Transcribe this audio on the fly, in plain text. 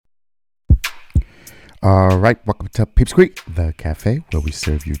All right, welcome to Peeps Creek, the cafe where we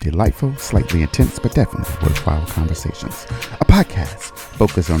serve you delightful, slightly intense, but definitely worthwhile conversations. A podcast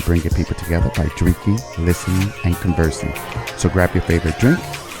focused on bringing people together by drinking, listening, and conversing. So grab your favorite drink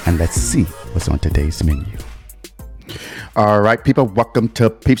and let's see what's on today's menu. All right, people, welcome to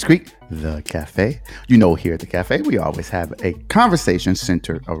Peeps Creek, the cafe. You know, here at the cafe, we always have a conversation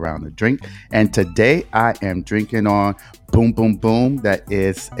centered around a drink. And today I am drinking on Boom Boom Boom. That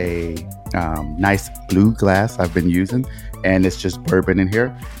is a nice blue glass I've been using. And it's just bourbon in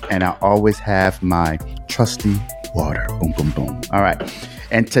here. And I always have my trusty water. Boom Boom Boom. All right.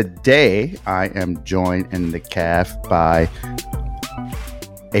 And today I am joined in the caf by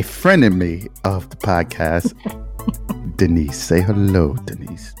a friend of me of the podcast, Denise. Say hello,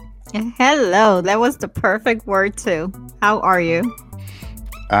 Denise. Hello. That was the perfect word too. How are you?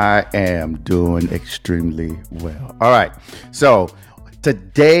 I am doing extremely well. All right. So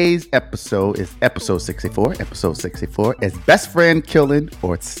today's episode is episode 64. Episode 64 is best friend killing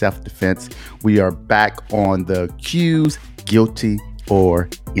or self-defense. We are back on the accused, guilty, or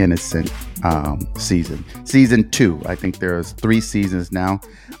innocent season. Season 2. I think there's 3 seasons now.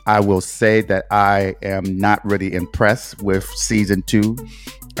 I will say that I am not really impressed with season 2.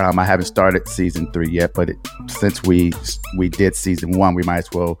 I haven't started season 3 yet, but since we did season 1, we might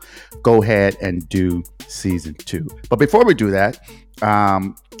as well go ahead and do season 2. But before we do that,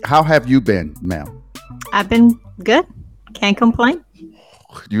 how have you been, Mel? I've been good. Can't complain.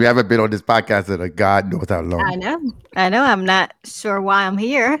 You haven't been on this podcast in a God knows how long. I know. I'm not sure why I'm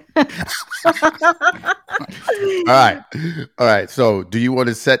here. All right. So do you want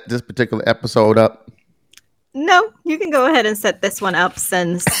to set this particular episode up? No, you can go ahead and set this one up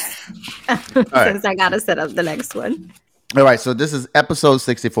since right. I got to set up the next one. All right, so this is episode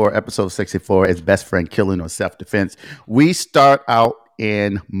 64. Episode 64 is best friend killing or self-defense. We start out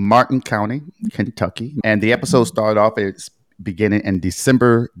in Martin County, Kentucky, and the episode started off, it's beginning in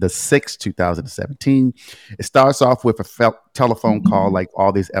December the 6th, 2017. It starts off with a telephone call, like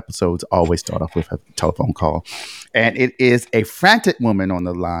all these episodes always start off with a telephone call. And it is a frantic woman on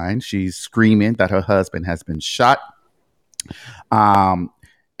the line. She's screaming that her husband has been shot.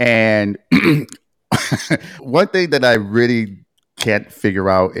 And one thing that I really can't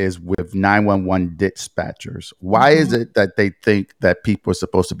figure out is with 911 dispatchers, why is it that they think that people are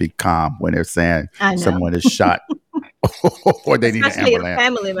supposed to be calm when they're saying someone is shot or they need an ambulance? Especially a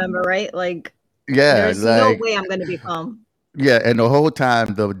family member, right? Like, yeah, there's no way I'm going to be calm. Yeah, and the whole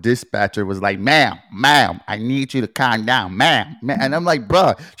time the dispatcher was like, ma'am, I need you to calm down, ma'am. And I'm like,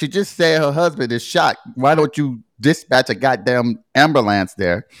 bruh, she just said her husband is shot. Why don't you dispatch a goddamn ambulance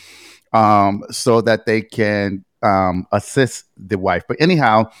there so that they can assist the wife? But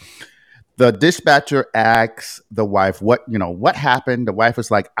anyhow, the dispatcher asks the wife, what happened? The wife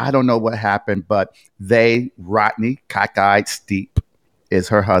is like, I don't know what happened, but Rodney, cockeyed Steep, is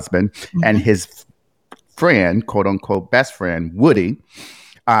her husband, and his friend, quote unquote, best friend, Woody.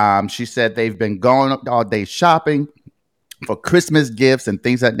 She said they've been going all day shopping for Christmas gifts and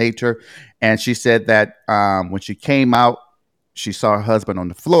things of that nature. And she said that when she came out, she saw her husband on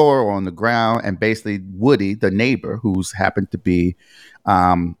the floor or on the ground. And basically Woody, the neighbor, who's happened to be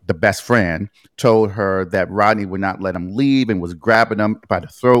the best friend, told her that Rodney would not let him leave and was grabbing him by the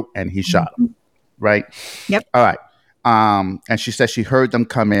throat and he shot him. Right? Yep. All right. And she said she heard them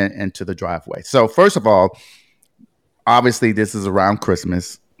come into the driveway. So first of all, obviously this is around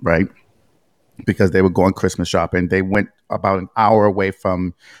Christmas, right? Because they were going Christmas shopping. They went about an hour away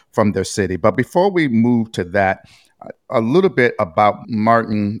from their city. But before we move to that, a little bit about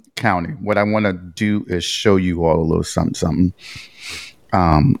Martin County. What I want to do is show you all a little something.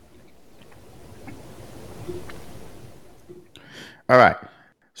 All right.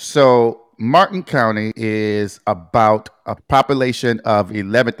 So Martin County is about a population of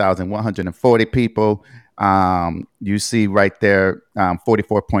 11,140 people. You see right there,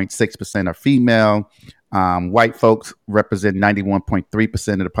 44.6% are female. White folks represent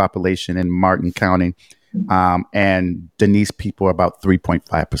 91.3% of the population in Martin County. And Denise people are about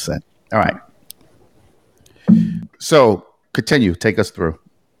 3.5%. All right. So continue. Take us through.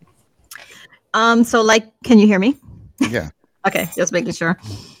 So can you hear me? Yeah. Okay. Just making sure.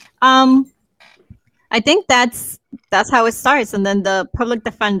 I think that's how it starts. And then the public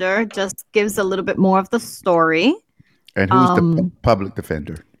defender just gives a little bit more of the story. And who's the public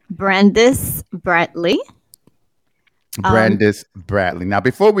defender? Brandis Bradley. Brandis Bradley. Now,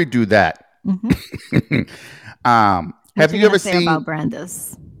 before we do that, have you ever seen about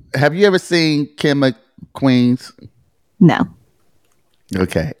Brandis? Have you ever seen Kim Queens? No.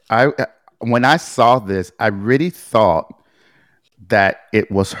 Okay. When I saw this, I really thought that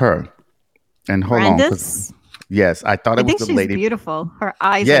it was her. And hold on, because Brandis. yes, I thought I it was think the she's lady. beautiful. Her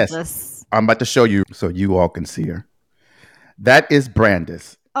eyes are Yes, just. I'm about to show you so you all can see her. That is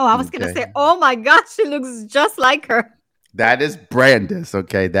Brandis. Oh, I was gonna Okay. say, oh my God, she looks just like her. That is Brandis.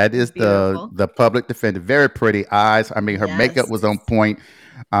 Okay. That is the Beautiful. the public defender. Very pretty eyes. I mean, her makeup Yes. was on point.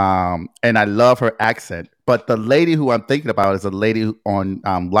 And I love her accent. But the lady who I'm thinking about is a lady on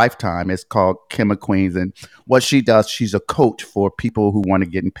Lifetime. It's called Kim Queens. And what she does, she's a coach for people who want to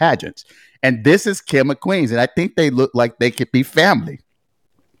get in pageants. And this is Kim Queens. And I think they look like they could be family.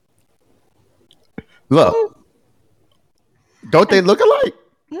 Look, Mm, don't I, they look alike?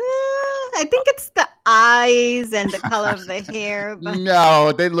 I think it's the eyes and the color of the hair, but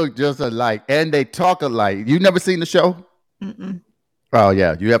No, they look just alike. And they talk alike. You never seen the show? mm-mm. Oh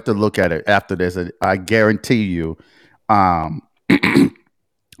yeah, you have to look at it after this. And I guarantee you, um,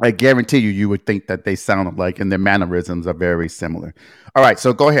 I guarantee you, you would think that they sound alike, and their mannerisms are very similar. All right,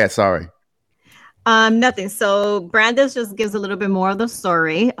 so go ahead. Sorry. Nothing. So Brandis just gives a little bit more of the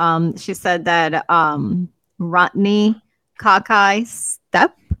story. She said that Rodney Cockeye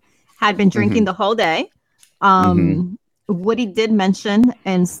Step had been Mm-hmm. drinking the whole day. Mm-hmm. Woody did mention,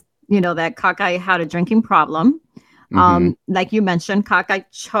 and that Cockeye had a drinking problem. Mm-hmm. Like you mentioned, Cockeye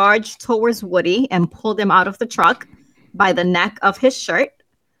charged towards Woody and pulled him out of the truck by the neck of his shirt.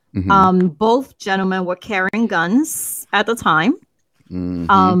 Mm-hmm. Both gentlemen were carrying guns at the time.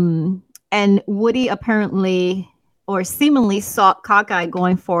 Mm-hmm. And Woody apparently or seemingly saw Cockeye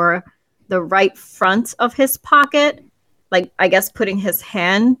going for the right front of his pocket, like I guess putting his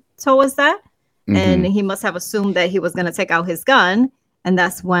hand towards that. And Mm-hmm. he must have assumed that he was going to take out his gun. And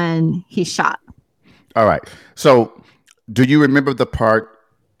that's when he shot. All right. So, do you remember the part?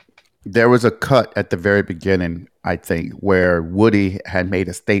 There was a cut at the very beginning, I think, where Woody had made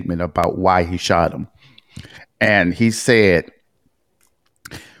a statement about why he shot him, and he said,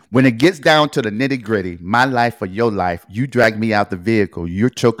 when it gets down to the nitty gritty, my life or your life, you drag me out the vehicle, you're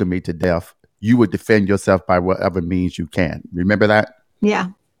choking me to death. You would defend yourself by whatever means you can. Remember that? Yeah.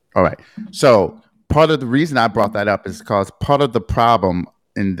 All right. So part of the reason I brought that up is because part of the problem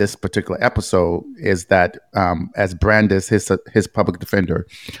in this particular episode is that as Brandis, his public defender,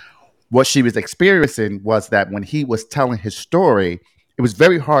 what she was experiencing was that when he was telling his story, it was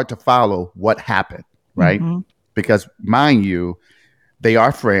very hard to follow what happened, right? Mm-hmm. Because mind you, they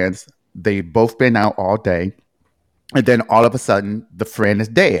are friends. They both been out all day, and then all of a sudden, the friend is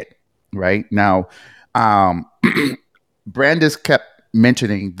dead. Right now, um, Brandis kept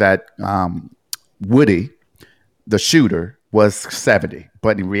mentioning that Woody, the shooter, was 70,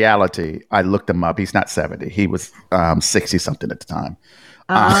 but in reality, I looked him up. He's not 70. He was 60 something at the time.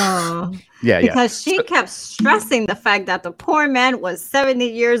 Oh, Yeah, yeah. because she kept stressing the fact that the poor man was 70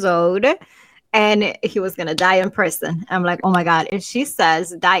 years old and he was going to die in prison. I'm like, oh my God, if she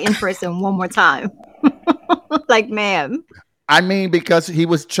says die in prison one more time, like, ma'am, I mean, because he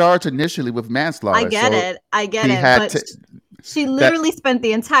was charged initially with manslaughter. I get He it. had But to she that. literally spent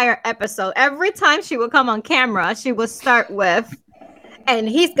the entire episode, every time she would come on camera, she would start with, and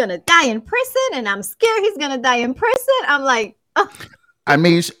he's going to die in prison, and I'm scared he's going to die in prison. I'm like, oh, I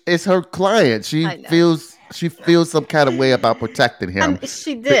mean, it's her client. I know. She feels some kind of way about protecting him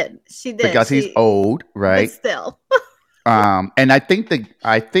She be- did. She did. because he's old, But right? still. And I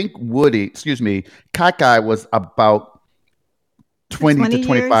think Woody, excuse me, Cockeye was about 20 to 20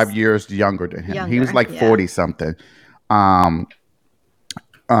 25 years years younger than him. He was younger. like Yeah. 40 something. Um,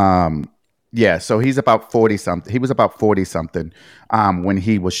 yeah, so he's about 40 something. He was about 40 something when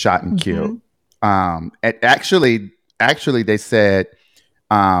he was shot and killed. And actually, they said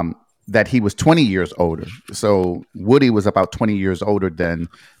that he was 20 years older. So Woody was about 20 years older than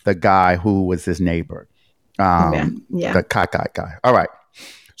the guy who was his neighbor, Yeah. the cockeyed guy. All right.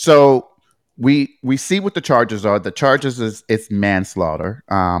 So we see what the charges are. The charges is it's manslaughter.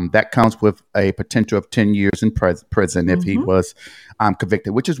 That comes with a potential of 10 years in prison if he was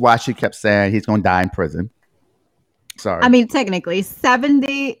convicted, which is why she kept saying he's going to die in prison. Sorry. I mean, technically,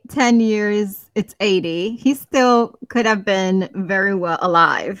 70, 10 years, it's 80. He still could have been very well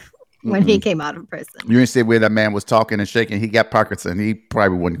alive when he came out of prison. You didn't see where that man was talking and shaking. He got Parkinson. He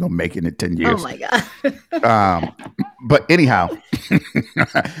probably wasn't going to make it in 10 years. Oh, my God. But anyhow,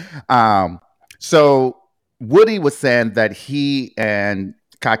 so Woody was saying that he and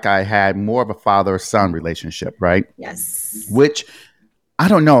Cockeye had more of a father-son relationship, right? Yes. Which I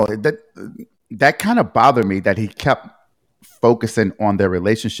don't know. That kind of bothered me that he kept focusing on their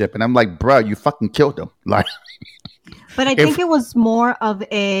relationship, and I'm like, bro, you fucking killed him. Like, but I think it was more of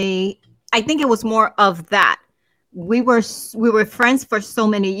that. We were friends for so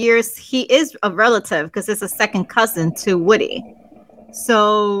many years. He is a relative because it's a second cousin to Woody.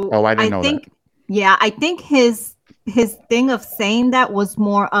 So Oh, I didn't I know that. think, yeah, I think his thing of saying that was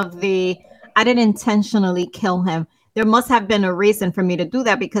more of the I didn't intentionally kill him. There must have been a reason for me to do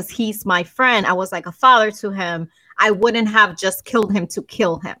that because he's my friend. I was like a father to him. I wouldn't have just killed him to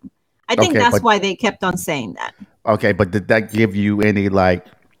kill him. I think Okay, that's why they kept on saying that. but did that give you any like?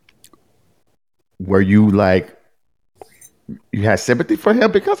 Were you like you had sympathy for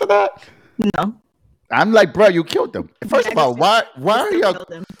him because of that? No. I'm like, bro, you killed them. First Yeah, of all, he still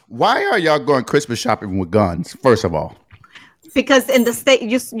killed him. why are y'all going Christmas shopping with guns? First of all, Because in the state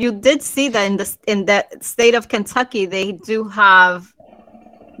you did see that in the state of Kentucky they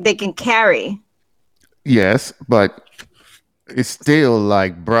can carry. yes, but it's still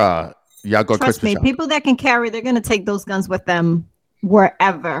like, bruh, y'all go Trust Christmas me, shopping. people that can carry, they're going to take those guns with them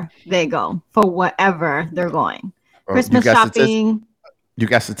wherever they go for whatever they're going. You Christmas got statistics? shopping, You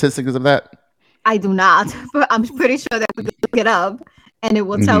got statistics of that? I do not, but I'm pretty sure that we could look it up and it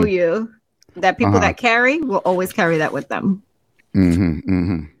will tell Mm-hmm. you that Uh people huh. that carry will always carry that with them. Mm-hmm.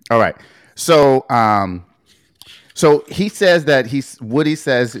 Mm-hmm. All right. So, so he says that Woody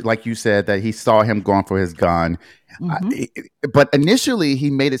says, like you said, that he saw him going for his gun. Hmm. But initially, he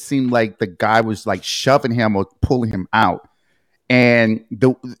made it seem like the guy was like shoving him or pulling him out. And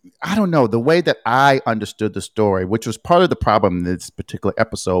I don't know, the way that I understood the story, which was part of the problem in this particular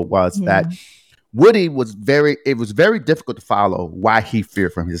episode, was Yeah. that it was very difficult to follow why he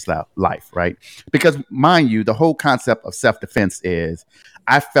feared from his life, right? Because mind you, the whole concept of self-defense is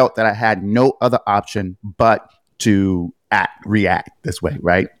I felt that I had no other option but to react this way,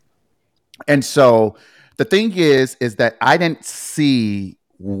 right? And so the thing is that I didn't see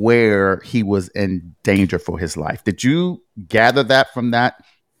where he was in danger for his life. Did you gather that from that?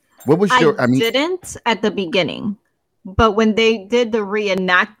 What was I your, I mean, didn't at the beginning, but when they did the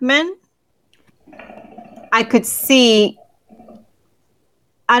reenactment, I could see.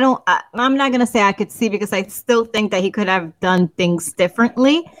 I'm not going to say I could see because I still think that he could have done things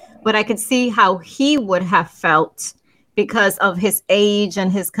differently, but I could see how he would have felt because of his age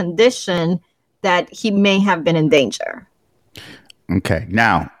and his condition that he may have been in danger. okay.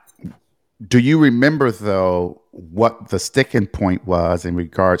 Now, do you remember though what the sticking point was in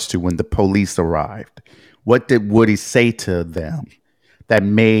regards to when the police arrived? What did Woody say to them that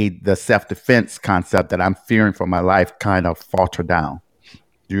made the self-defense concept that I'm fearing for my life kind of falter down?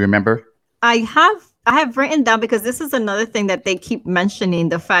 Do you remember? I have written down because this is another thing that they keep mentioning,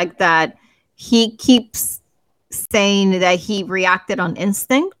 the fact that he keeps saying that he reacted on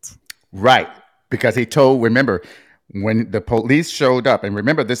instinct. Right. Because remember, when the police showed up, and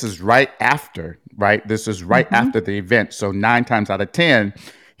remember, this is right after, right? This is right Hmm. after the event. So 9 times out of 10,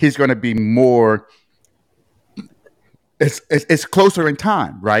 he's going to be more, it's closer in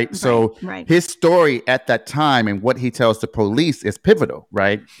time, right? Right, So right, his story at that time and what he tells the police is pivotal,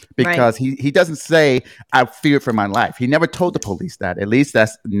 right? right. Because he doesn't say I feared for my life. He never told the police that. At least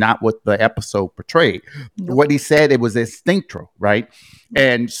that's not what the episode portrayed. Nope. What he said, it was instinctual, right?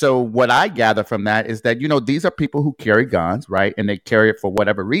 And so what I gather from that is that these are people who carry guns, right? And they carry it for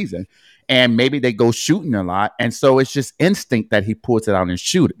whatever reason. And maybe they go shooting a lot, and so it's just instinct that he pulls it out and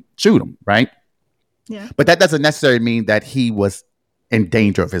shoot him, right? Yeah. But that doesn't necessarily mean that he was in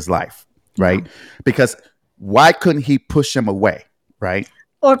danger of his life, right? No. Because why couldn't he push him away, right?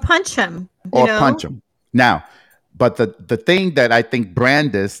 Or punch him, Or punch him? Now, but the thing that I think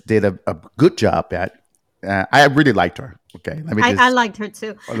Brandis did a good job at, I really liked her. Okay, I liked her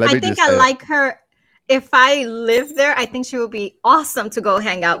too. let I me think just I say that. like her. If I lived there, I think she would be awesome to go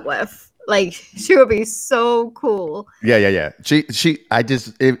hang out with. Like she would be so cool. Yeah. I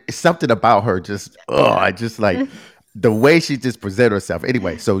just something about her just I just like the way she just presented herself.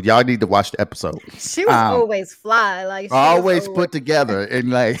 Anyway, so y'all need to watch the episode. She was always fly. Like she was Always put together and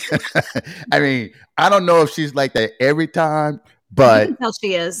like I mean, I don't know if she's like that every time, You but can tell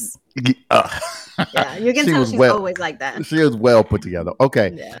she is. uh, Yeah, you can she tell was she's well always like that. she was well put together.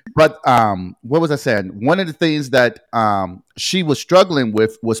 Okay. Yeah. But what was I saying? One of the things that she was struggling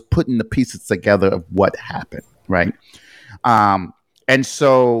with was putting the pieces together of what happened, right? Um, and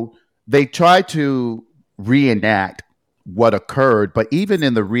so they tried to reenact what occurred, but even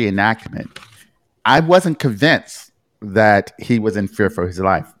in the reenactment, I wasn't convinced that he was in fear for his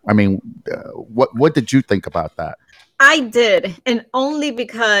life. I mean, what did you think about that? I did, and only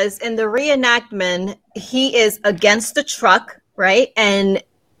because in the reenactment, he is against the truck, right? And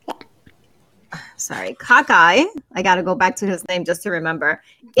sorry, Cockeye, I got to go back to his name just to remember,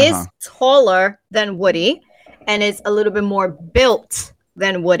 is taller than Woody and is a little bit more built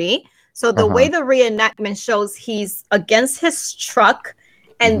than Woody. So the way the reenactment shows he's against his truck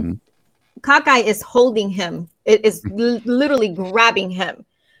and Mm-hmm. Cockeye is holding him It is literally grabbing him.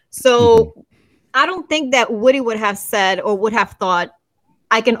 So I don't think that Woody would have said or would have thought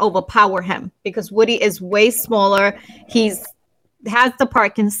I can overpower him, because Woody is way smaller. He's has the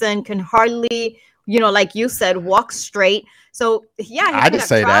Parkinson, can hardly, like you said, walk straight. So yeah, he I could didn't have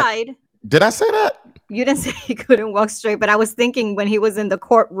say that. tried. Did I say that? You didn't say he couldn't walk straight, but I was thinking when he was in the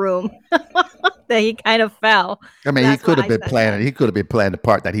courtroom that he kind of fell. I mean, he That's could why have I been said playing. that. He could have been playing the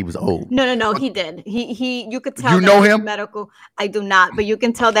part that he was old. No, he did. You could tell You that know his him? medical. I do not, but you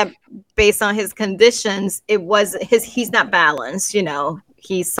can tell that based on his conditions, it was he's not balanced.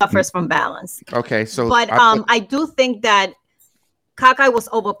 He suffers from balance. Okay, so But I do think that Cockeye was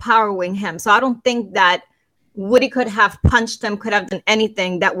overpowering him. So I don't think that Woody could have punched him, could have done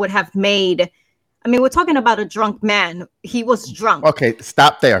anything that would have made. I mean, we're talking about a drunk man. He was drunk. Okay,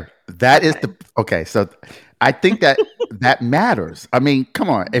 stop there. That is the okay. So I think that that matters. I mean, come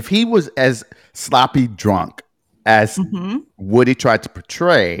on. If he was as sloppy drunk as Woody tried to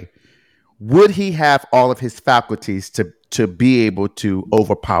portray, would he have all of his faculties to be able to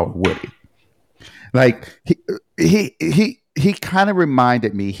overpower Woody? Like he kind of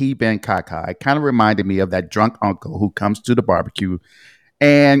reminded me. He being Cockeye kind of reminded me of that drunk uncle who comes to the barbecue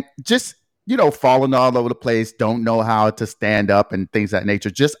and just falling all over the place, don't know how to stand up and things of that nature.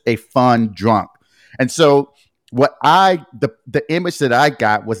 Just a fun drunk. And so the image that I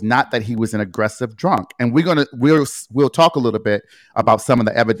got was not that he was an aggressive drunk. And we'll talk a little bit about some of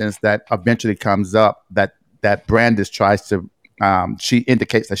the evidence that eventually comes up that Brandis tries to she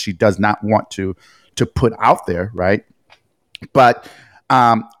indicates that she does not want to put out there, right? But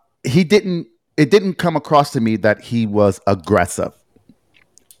it didn't come across to me that he was aggressive.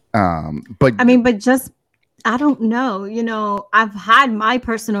 But just I don't know. I've had my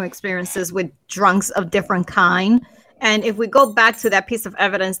personal experiences with drunks of different kind. And if we go back to that piece of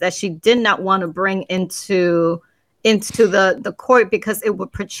evidence that she did not want to bring into the court because it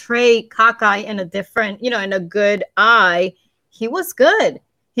would portray Cockeye in a different, in a good eye, he was good.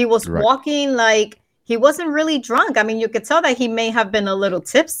 He was walking like he wasn't really drunk. I mean, you could tell that he may have been a little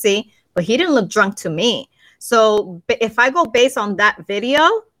tipsy, but he didn't look drunk to me. So if I go based on that video,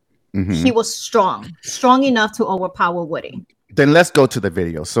 he was strong enough to overpower Woody. Then let's go to the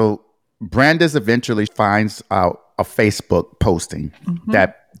video. So Brandis eventually finds out a Facebook posting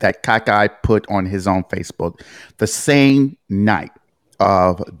that Cockeye put on his own Facebook the same night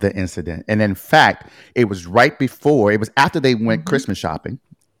of the incident. And in fact, it was after they went Christmas shopping.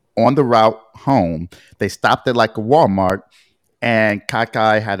 On the route home, they stopped at like a Walmart, and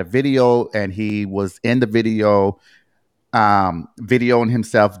Cockeye had a video, and he was in the video videoing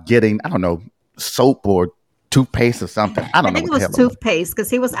himself getting, I don't know, soap or toothpaste or something. I think it was toothpaste because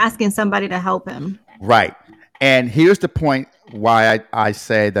he was asking somebody to help him. Right. And here's the point why I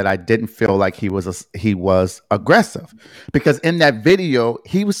say that I didn't feel like he was aggressive, because in that video,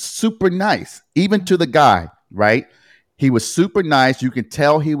 he was super nice, even to the guy, right? He was super nice. You can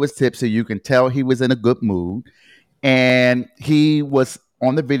tell he was tipsy. You can tell he was in a good mood. And he was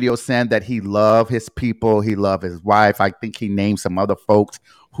on the video saying that he loved his people. He loved his wife. I think he named some other folks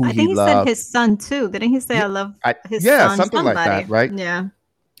who he loved. I think he said his son too. Didn't he say I love his son? Yeah, something like that, right? Yeah.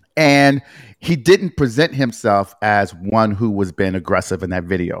 And he didn't present himself as one who was being aggressive in that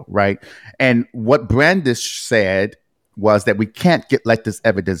video, right? And what Brandis said was that we can't let this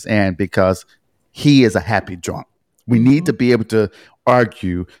evidence in because he is a happy drunk. We need to be able to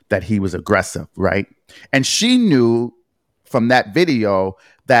argue that he was aggressive, right? And she knew from that video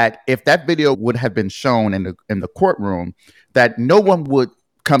that if that video would have been shown in the courtroom, that no one would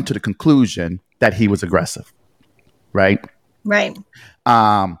come to the conclusion that he was aggressive, right? Right.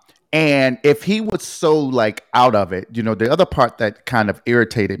 And if he was so like out of it, the other part that kind of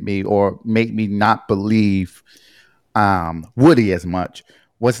irritated me or made me not believe Woody as much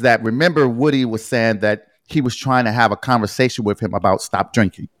was that, remember, Woody was saying that he was trying to have a conversation with him about stop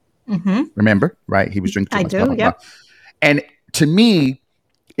drinking. Remember, right? He was drinking too much. I do, yeah. And to me,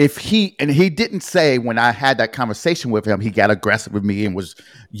 he didn't say when I had that conversation with him, he got aggressive with me and was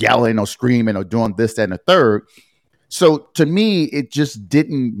yelling or screaming or doing this, that, and the third. So to me, it just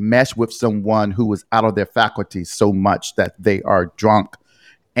didn't mesh with someone who was out of their faculties so much that they are drunk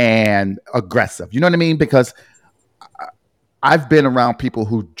and aggressive. You know what I mean? Because I've been around people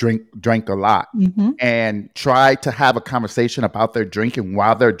who drank a lot and try to have a conversation about their drinking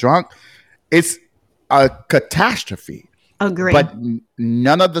while they're drunk. It's a catastrophe. Agree. But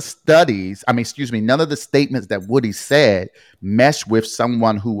none of the statements that Woody said mesh with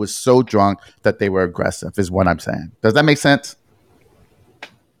someone who was so drunk that they were aggressive, is what I'm saying. Does that make sense?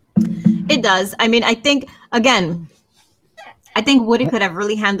 It does. I mean, I think Woody could have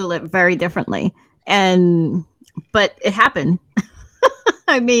really handled it very differently. And but it happened.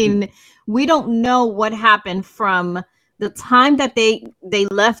 I mean, we don't know what happened from the time that they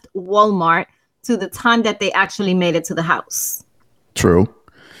left Walmart to the time that they actually made it to the house. True.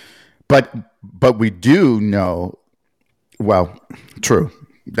 But we do know, well, true.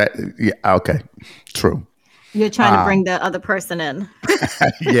 That yeah, okay. True. You're trying to bring the other person in.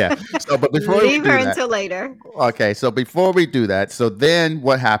 Yeah. So but before Leave we her do that, until later. okay, so before we do that, so then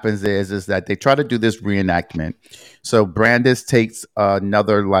what happens is that they try to do this reenactment. So Brandis takes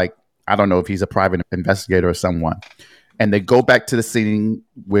another, like, I don't know if he's a private investigator or someone, and they go back to the scene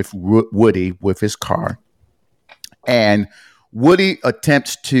with Woody with his car, and Woody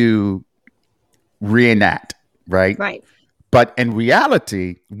attempts to reenact, right? Right. But in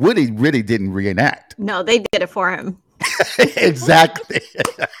reality, Woody really didn't reenact. No, they did it for him. Exactly.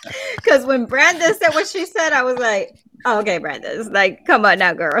 Because when Brandis said what she said, I was like, oh, okay, Brandis, like, come on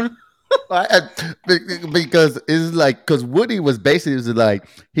now, girl. Because it's like, because Woody was basically like,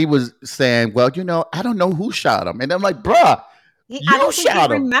 he was saying, well, I don't know who shot him. And I'm like, bruh, I don't think he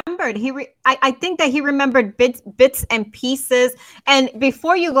remembered. I think that he remembered bits and pieces. And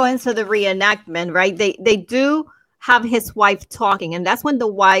before you go into the reenactment, right, they do have his wife talking. And that's when the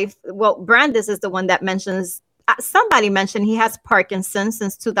wife, well, Brandis is the one that mentions, somebody mentioned he has Parkinson's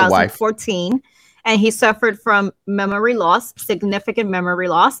since 2014. And he suffered from memory loss, significant memory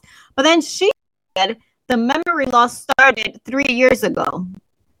loss. But then she said the memory loss started 3 years ago.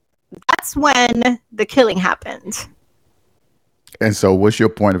 That's when the killing happened. And so what's your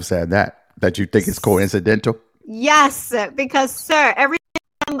point of saying that you think it's coincidental? Yes, because, sir, every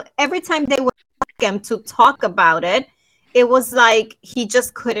time they would ask him to talk about it, it was like he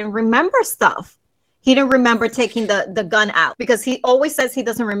just couldn't remember stuff. He didn't remember taking the gun out because he always says he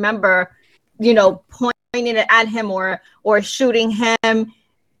doesn't remember, pointing it at him or shooting him.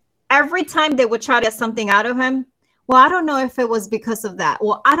 Every time they would try to get something out of him, well, I don't know if it was because of that.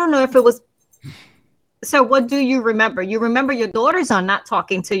 Well, I don't know if it was. So what do you remember? You remember your daughters are not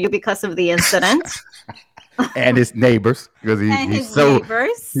talking to you because of the incident. And his neighbors, because he's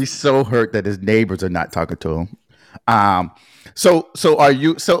so hurt that his neighbors are not talking to him. So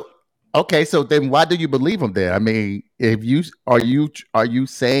then why do you believe him then? I mean, are you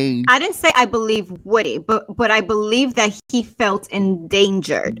saying? I didn't say I believe Woody, but I believe that he felt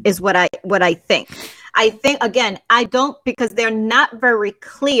endangered is what I think. I think, again, I don't, because they're not very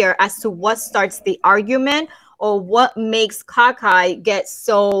clear as to what starts the argument or what makes Kakai get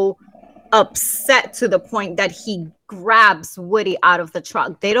so upset to the point that he grabs Woody out of the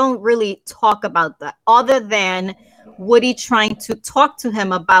truck. They don't really talk about that other than Woody trying to talk to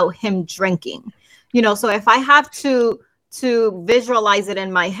him about him drinking. So if I have to visualize it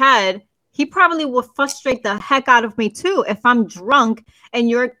in my head, he probably will frustrate the heck out of me too if I'm drunk and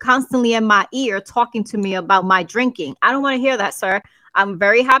you're constantly in my ear talking to me about my drinking. I don't want to hear that, sir. I'm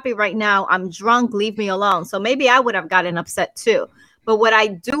very happy right now. I'm drunk. Leave me alone. So maybe I would have gotten upset too. But what I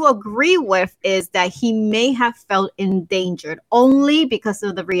do agree with is that he may have felt endangered only because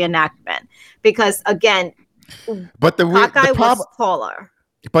of the reenactment. Because again, Kakai was taller.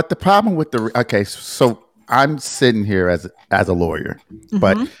 But the problem with so I'm sitting here as a lawyer,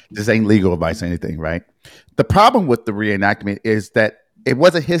 but this ain't legal advice or anything, right? The problem with the reenactment is that it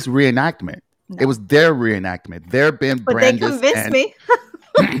wasn't his reenactment. No. It was their reenactment. They're being Brandis. But they convinced me.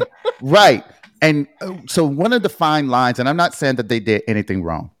 Right. And so one of the fine lines, and I'm not saying that they did anything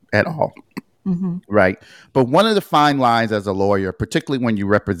wrong at all, right? But one of the fine lines as a lawyer, particularly when you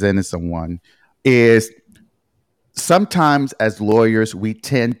represented someone, is sometimes as lawyers, we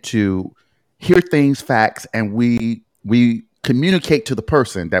tend to hear things, facts, and we communicate to the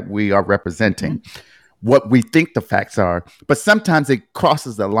person that we are representing what we think the facts are. But sometimes it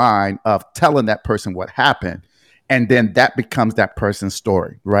crosses the line of telling that person what happened. And then that becomes that person's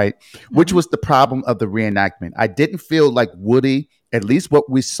story, right? Which was the problem of the reenactment. I didn't feel like Woody, at least what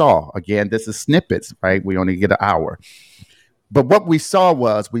we saw, again, this is snippets, right? We only get an hour. But what we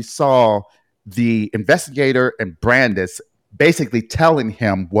saw the investigator and Brandis basically telling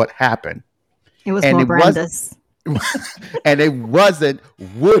him what happened. It was more Brandis. And it wasn't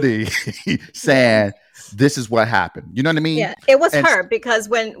Woody saying, this is what happened. You know what I mean? Yeah, it was her, because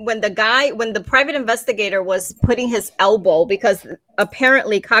when the private investigator was putting his elbow, because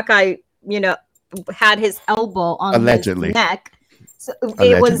apparently Kakai, had his elbow on his neck. So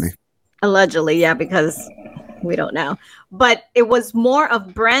it was allegedly, yeah, because we don't know. But it was more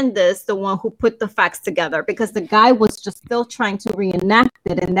of Brandis, the one who put the facts together, because the guy was just still trying to reenact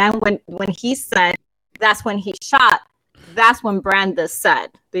it. And then when he said that's when he shot, that's when Brandis said,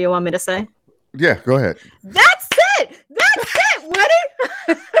 do you want me to say? Yeah, go ahead. That's it.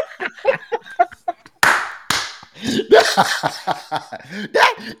 Woody.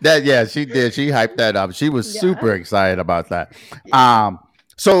 Yeah, she did. She hyped that up. She was Yeah. super excited about that. Yeah.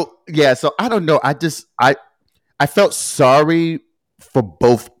 So yeah, so I don't know. I felt sorry for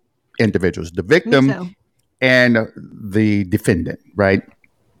both individuals, the Me victim too. and the defendant, right?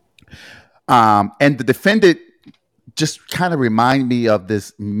 And the defendant just kind of remind me of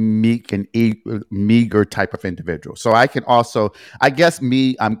this meek and meager type of individual. So I can also, I guess,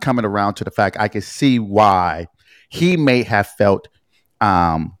 I'm coming around to the fact I can see why he may have felt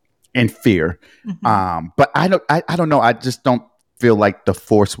um, in fear. Hmm. But I don't know. I just don't feel like the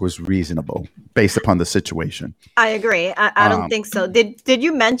force was reasonable based upon the situation. I agree. I don't Um, think so. Did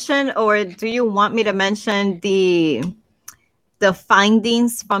you mention, or do you want me to mention the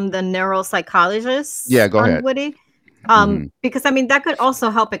findings from the neuropsychologists yeah, go on ahead. Woody? Hmm. Because I mean that could also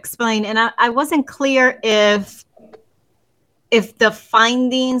help explain. And I wasn't clear if the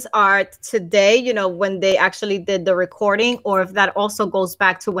findings are today, when they actually did the recording, or if that also goes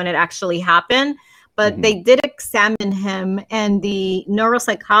back to when it actually happened. But Hmm. they did examine him, and the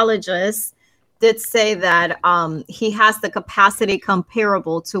neuropsychologist did say that he has the capacity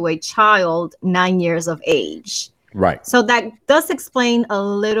comparable to a child 9 years of age. Right. So that does explain a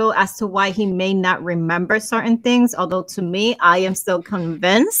little as to why he may not remember certain things. Although to me, I am still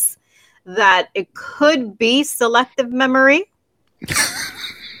convinced that it could be selective memory.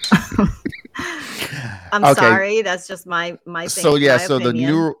 I'm Okay. sorry, that's just my So thing, yeah. my So the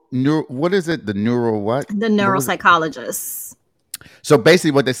opinion. what is it? The neuro what? The What was it? neuropsychologists. So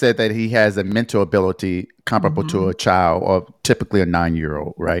basically, what they said that he has a mental ability comparable to Hmm. a child, or typically a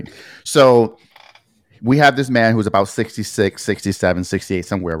 9-year-old, right? So we have this man who's about 66, 67, 68,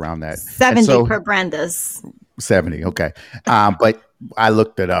 somewhere around that. And 70 so per Brandes. 70, okay. But I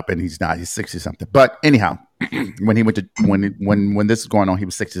looked it up and he's not, he's 60 something. But anyhow, when he went to, when this is going on, he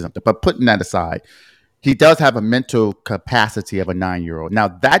was 60 something. But putting that aside, he does have a mental capacity of a 9-year-old. Now,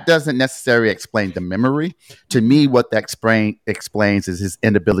 that doesn't necessarily explain the memory. To me, Hmm. what that explains is his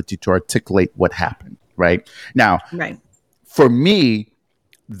inability to articulate what happened, right? Now, Right. for me,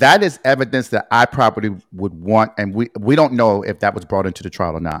 that is evidence that I probably would want, and we don't know if that was brought into the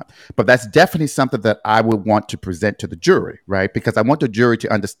trial or not, but that's definitely something that I would want to present to the jury, right? Because I want the jury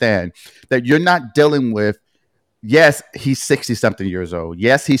to understand that you're not dealing with, yes, he's 60 something years old.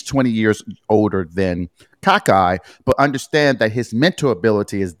 Yes, he's 20 years older than Kakai, but understand that his mental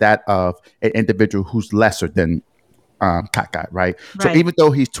ability is that of an individual who's lesser than Kakai, right? So Right. even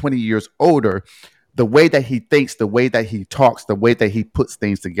though he's 20 years older, the way that he thinks, the way that he talks, the way that he puts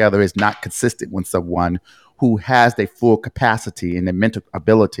things together is not consistent with someone who has the full capacity and the mental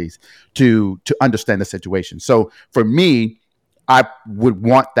abilities to understand the situation. So for me, I would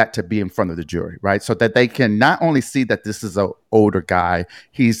want that to be in front of the jury, right? So that they can not only see that this is an older guy,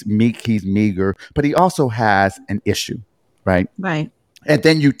 he's meek, he's meager, but he also has an issue, right? Right. And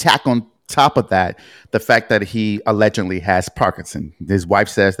then you tack on top of that the fact that he allegedly has Parkinson. His wife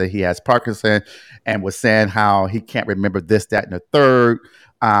says that he has Parkinson and was saying how he can't remember this, that, and the third.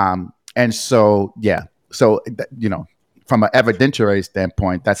 And so, yeah. So, from an evidentiary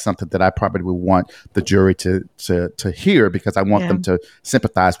standpoint, that's something that I probably would want the jury to hear because I want Yeah. them to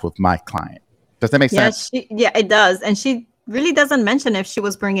sympathize with my client. Does that make Yeah, sense? yeah, it does. And she really doesn't mention if she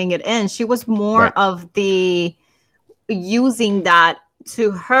was bringing it in. She was more Right. of the using that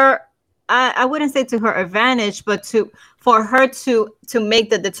to her. I wouldn't say to her advantage, but for her to make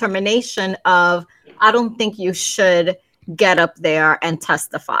the determination of, I don't think you should get up there and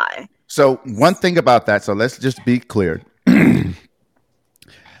testify. So, one thing about that, so let's just be clear.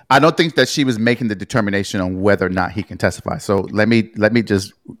 I don't think that she was making the determination on whether or not he can testify. So let me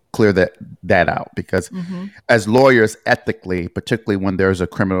just clear that out because Hmm. as lawyers, ethically, particularly when there's a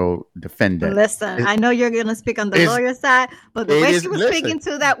criminal defendant, Listen, it I know you're going to speak on the is lawyer side, but the it way is she was listen. speaking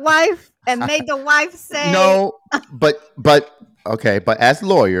to that wife and made the wife say, No, but okay, but as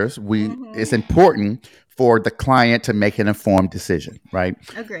lawyers, it's Mhm. important for the client to make an informed decision, right?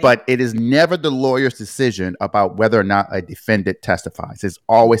 Agree. But it is never the lawyer's decision about whether or not a defendant testifies. It's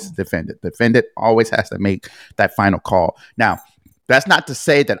always the defendant. The defendant always has to make that final call. Now, that's not to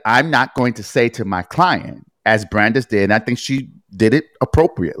say that I'm not going to say to my client, as Brandis did, and I think she did it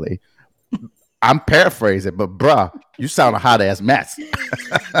appropriately. I'm paraphrasing, but bruh, you sound a hot ass mess.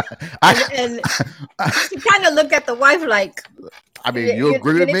 I, And she kind of looked at the wife like, I mean, you you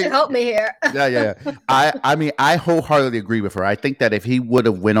agree with need to me? help me here. Yeah. I mean, I wholeheartedly agree with her. I think that if he would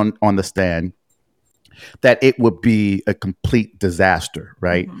have went on the stand, that it would be a complete disaster,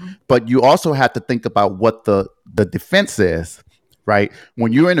 right? Mhm. But you also have to think about what the defense is, right?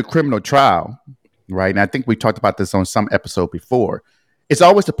 When you're in a criminal trial, right? And I think we talked about this on some episode before. it's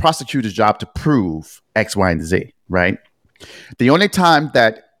always the prosecutor's job to prove X, Y, and Z, right? The only time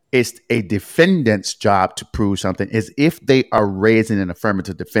that it's a defendant's job to prove something is if they are raising an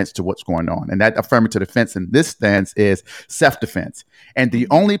affirmative defense to what's going on. And that affirmative defense in this stance is self-defense. And the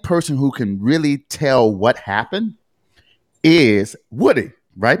only person who can really tell what happened is Woody,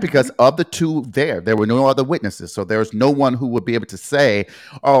 right? Because of the two there were no other witnesses. So there's no one who would be able to say,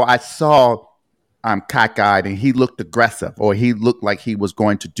 oh, I saw cockeyed and he looked aggressive, or he looked like he was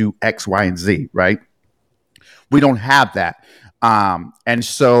going to do X, Y, and Z, right? We don't have that. And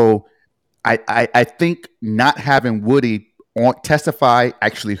so I think not having Woody testify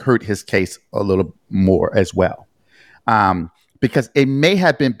actually hurt his case a little more as well. Because it may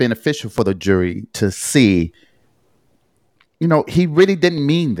have been beneficial for the jury to see, he really didn't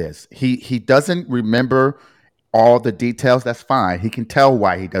mean this. He doesn't remember all the details. That's fine. He can tell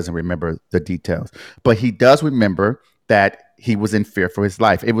why he doesn't remember the details, but he does remember that he was in fear for his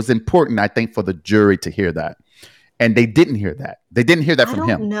life. It was important, I think, for the jury to hear that. And they didn't hear that. They didn't hear that from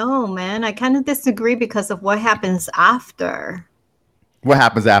him. No, man. I kind of disagree because of what happens after. What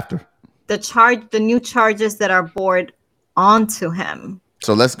happens after? The new charges that are brought onto him.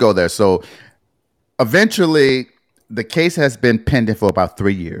 So let's go there. So eventually, the case has been pending for about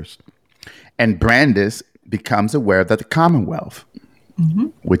 3 years. And Brandes becomes aware that the Commonwealth,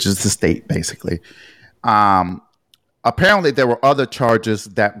 which is the state, basically, apparently there were other charges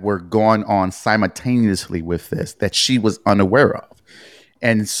that were going on simultaneously with this that she was unaware of.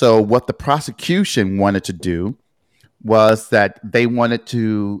 And so what the prosecution wanted to do was that they wanted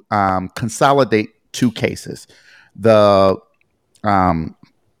to consolidate two cases. The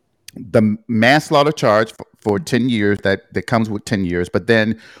manslaughter charge for 10 years that comes with 10 years, but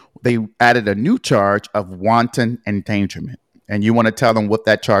then they added a new charge of wanton endangerment. And you want to tell them what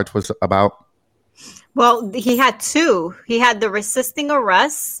that charge was about? Well, he had two. He had the resisting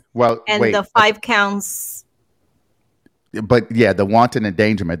arrest the 5 counts. But yeah, the wanton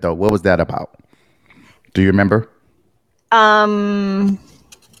endangerment, though, what was that about? Do you remember?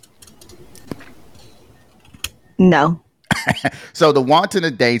 No. So the wanton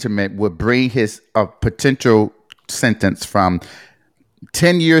endangerment would bring his potential sentence from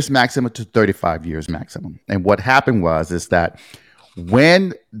 10 years maximum to 35 years maximum. And what happened is that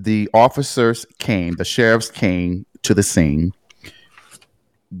when the the sheriffs came to the scene,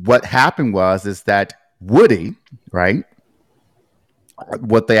 what happened is that Woody, right?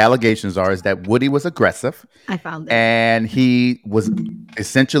 What the allegations are is that Woody was aggressive. I found it. And he was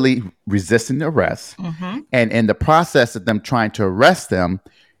essentially resisting arrest. And in the process of them trying to arrest them,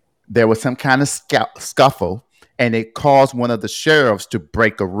 there was some kind of scuffle, and it caused one of the sheriffs to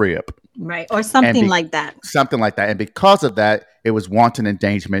break a rib. Right, or something like that. Something like that. And because of that, it was wanton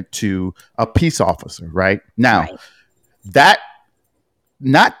endangerment to a peace officer, right? Now, that,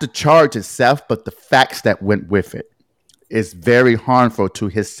 not the charge itself, but the facts that went with it, is very harmful to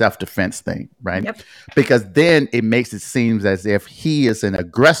his self-defense thing, right? Yep. Because then it makes it seem as if he is an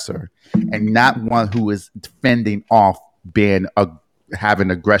aggressor and not one who is defending off having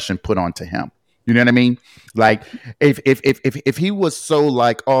aggression put onto him. You know what I mean? Like if he was so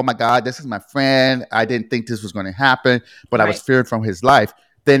like, oh my God, this is my friend, I didn't think this was going to happen, but I was fearing from his life.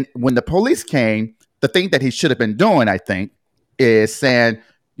 Then when the police came, the thing that he should have been doing, I think, is saying,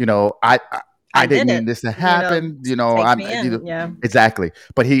 I didn't mean this to happen. Exactly.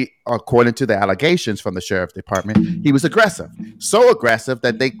 But he, according to the allegations from the sheriff's department, he was aggressive. So aggressive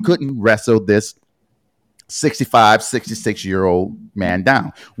that they couldn't wrestle this 65, 66-year-old man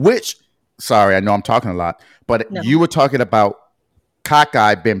down. Which, sorry, I know I'm talking a lot, but you were talking about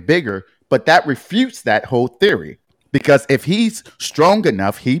Cockeye being bigger, but that refutes that whole theory. Because if he's strong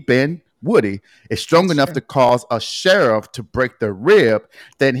enough, Woody is strong enough to cause a sheriff to break the rib,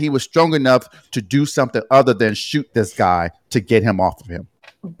 then he was strong enough to do something other than shoot this guy to get him off of him.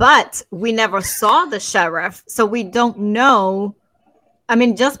 But we never saw the sheriff, so we don't know. I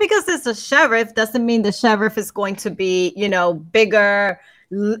mean, just because it's a sheriff doesn't mean the sheriff is going to be, bigger,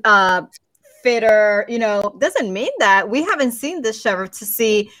 fitter, doesn't mean that. We haven't seen the sheriff to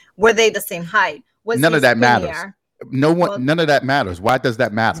see were they the same height. None of that matters. None of that matters. Why does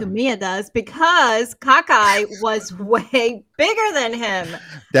that matter? To me, it does, because Cockeye was way bigger than him.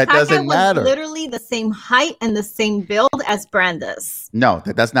 That Cockeye doesn't matter. Was literally the same height and the same build as Brandes. No,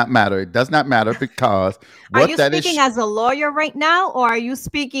 that does not matter. It does not matter because are you speaking as a lawyer right now, or are you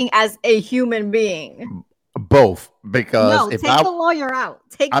speaking as a human being? Both, because take the lawyer out.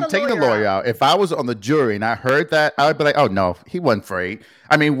 I'm taking the lawyer out. If I was on the jury and I heard that, I would be like, "Oh no, he wasn't afraid."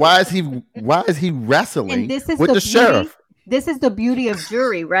 I mean, why is he wrestling with the sheriff? This is the beauty of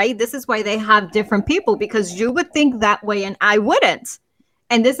jury, right? This is why they have different people, because you would think that way and I wouldn't.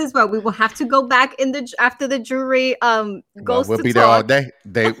 And this is where we will have to go back in the after the jury goes we'll to be talk. there all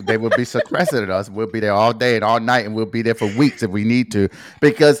day. They will be sequestered us. We'll be there all day and all night, and we'll be there for weeks if we need to.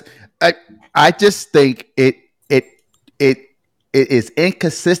 Because I just think it is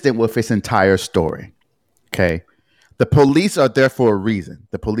inconsistent with its entire story. Okay. The police are there for a reason.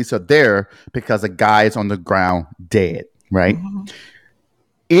 The police are there because a guy is on the ground dead, right? Mm-hmm.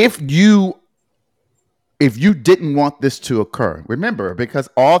 If you didn't want this to occur, remember, because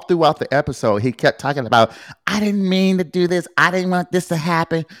all throughout the episode, he kept talking about, I didn't mean to do this. I didn't want this to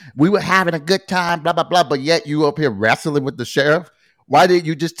happen. We were having a good time, blah, blah, blah. But yet you up here wrestling with the sheriff. Why didn't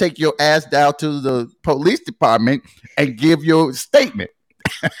you just take your ass down to the police department and give your statement?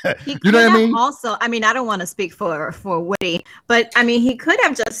 You know what I mean? Also, I mean, I don't want to speak for Woody, but I mean, he could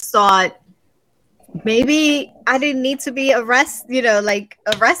have just thought, maybe I didn't need to be arrested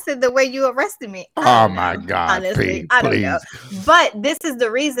the way you arrested me. Oh my God. Honestly, I don't know. But this is the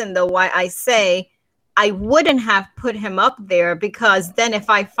reason though why I say I wouldn't have put him up there, because then if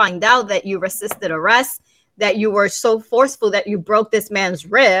I find out that you resisted arrest, that you were so forceful that you broke this man's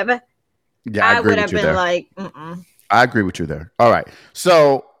rib, I would have been like, I agree with you there. All right.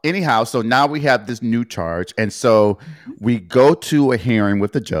 So anyhow, so now we have this new charge. And so we go to a hearing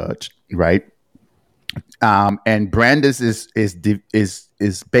with the judge, right? And Brandes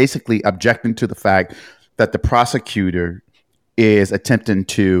is basically objecting to the fact that the prosecutor is attempting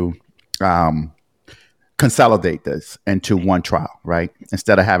to consolidate this into one trial, right?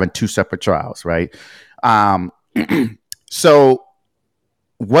 Instead of having two separate trials, right? So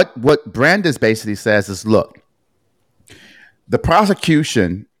what Brandes basically says is, look, the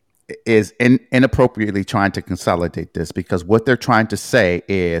prosecution is inappropriately trying to consolidate this, because what they're trying to say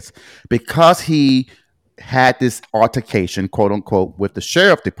is, because he had this altercation, quote unquote, with the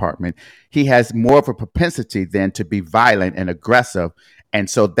sheriff department, he has more of a propensity then to be violent and aggressive. And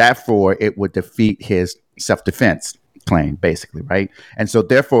so therefore it would defeat his self-defense claim, basically, right? And so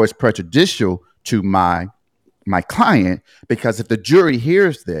therefore it's prejudicial to my client, because if the jury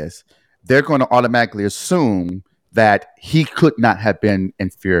hears this, they're going to automatically assume that he could not have been in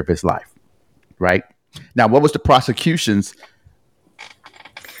fear of his life, right? Now, what was the prosecution's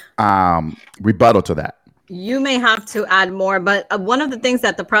rebuttal to that? You may have to add more, but one of the things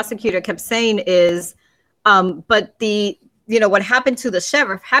that the prosecutor kept saying is, but what happened to the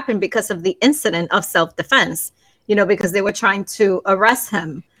sheriff happened because of the incident of self-defense, because they were trying to arrest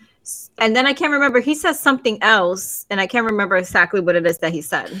him. And then I can't remember, he says something else, and I can't remember exactly what it is that he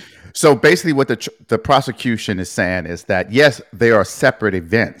said. So basically what the prosecution is saying is that, yes, they are separate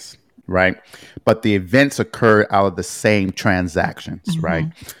events, right? But the events occurred out of the same transactions,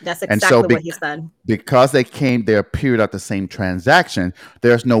 right? That's exactly what he said. Because they appeared at the same transaction,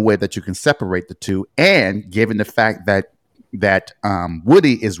 there's no way that you can separate the two. And given the fact that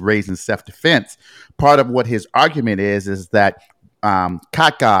Woody is raised in self-defense, part of what his argument is that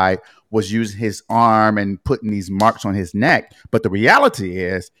Cockeye was using his arm and putting these marks on his neck. But the reality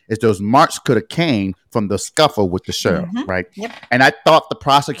is those marks could have came from the scuffle with the sheriff, right? Yep. And I thought the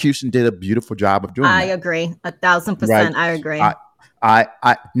prosecution did a beautiful job of doing that. I agree. 1,000%. Right? I agree.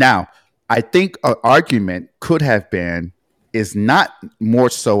 Now, I think an argument could have been, is not more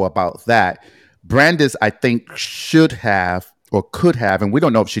so about that. Brandes, I think, should have or could have, and we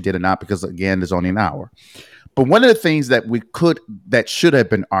don't know if she did or not, because again, there's only an hour. But one of the things that should have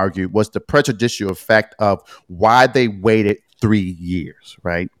been argued was the prejudicial effect of why they waited 3 years,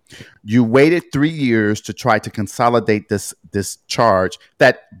 right? You waited 3 years to try to consolidate this charge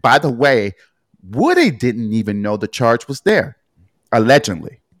that, by the way, Woody didn't even know the charge was there,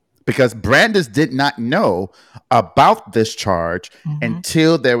 allegedly, because Brandes did not know about this charge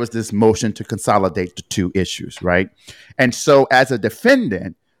until there was this motion to consolidate the two issues, right? And so as a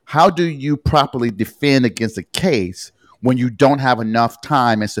defendant, how do you properly defend against a case when you don't have enough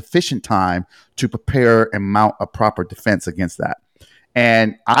time and sufficient time to prepare and mount a proper defense against that?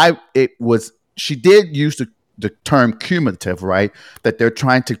 And she did use the term cumulative, right? That they're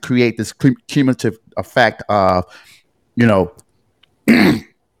trying to create this cumulative effect of,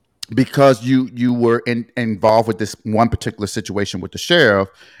 because you were involved with this one particular situation with the sheriff,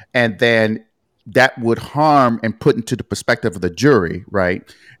 and then that would harm and put into the perspective of the jury,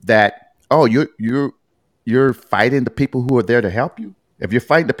 right? That, oh, you're fighting the people who are there to help you. If you're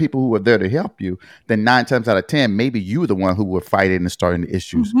fighting the people who are there to help you, then 9 times out of 10, maybe you were the one who were fighting and starting the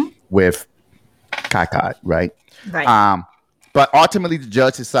issues with Cockeye, right? Right. But ultimately, the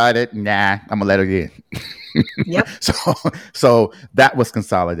judge decided, nah, I'm gonna let her in. Yep. So that was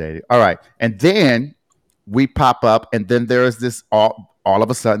consolidated. All right, and then we pop up, and then there is this all of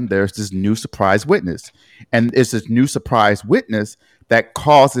a sudden there's this new surprise witness. And it's this new surprise witness that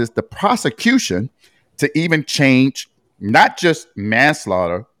causes the prosecution to even change not just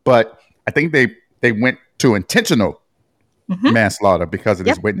manslaughter, but I think they went to intentional manslaughter because of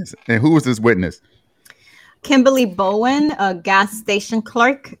this witness. And who was this witness? Kimberly Bowen, a gas station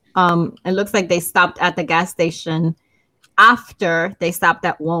clerk. It looks like they stopped at the gas station after they stopped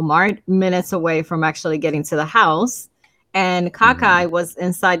at Walmart, minutes away from actually getting to the house. And Kakai was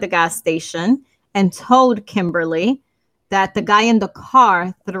inside the gas station and told Kimberly that the guy in the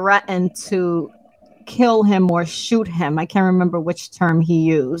car threatened to kill him or shoot him. I can't remember which term he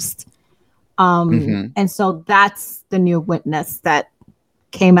used. And so that's the new witness that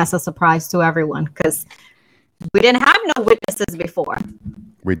came as a surprise to everyone because we didn't have no witnesses before.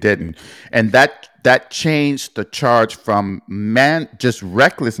 We didn't. And that changed the charge from just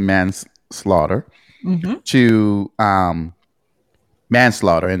reckless manslaughter to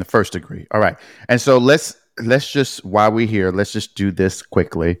manslaughter in the first degree. All right. And so let's just, while we're here, let's just do this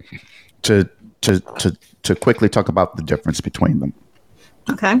quickly to quickly talk about the difference between them.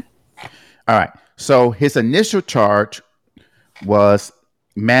 Okay. All right. So his initial charge was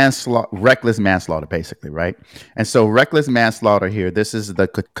reckless manslaughter, basically, right? And so reckless manslaughter here, this is the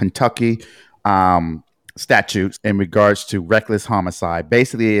Kentucky statutes in regards to reckless homicide.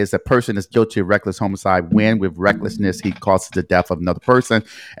 Basically, is a person is guilty of reckless homicide when with recklessness he causes the death of another person,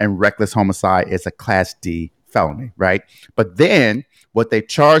 and reckless homicide is a Class D felony, right? But then what they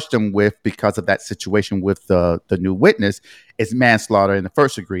charged him with because of that situation with the new witness is manslaughter in the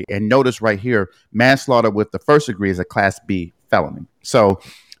first degree. And notice right here, manslaughter with the first degree is a Class B felony. So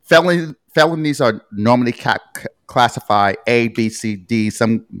felonies are normally classified A, B, C, D.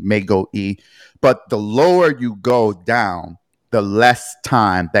 Some may go E. But the lower you go down, the less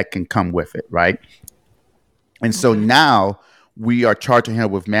time that can come with it, right? And so now we are charging him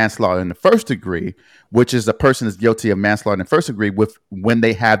with manslaughter in the first degree, which is a person is guilty of manslaughter in the first degree with when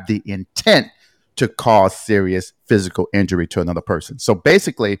they have the intent to cause serious physical injury to another person. So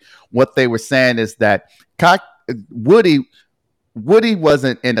basically, what they were saying is that Woody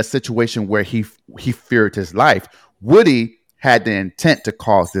wasn't in a situation where he feared his life. Woody had the intent to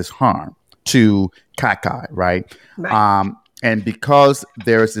cause this harm to Kakai, right? And because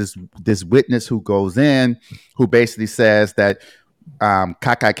there's this witness who goes in, who basically says that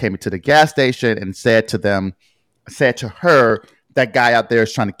Kakai came into the gas station and said to her, that guy out there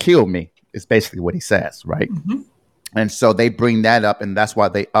is trying to kill me, is basically what he says, right? And so they bring that up, and that's why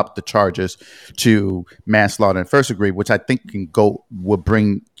they up the charges to manslaughter in first degree, which I think would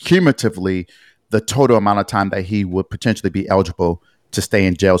bring cumulatively the total amount of time that he would potentially be eligible to stay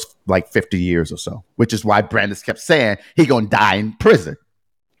in jail, like 50 years or so, which is why Brandis kept saying he gonna die in prison.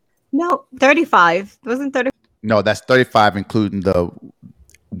 No, 35. It wasn't 30. No, that's 35, including the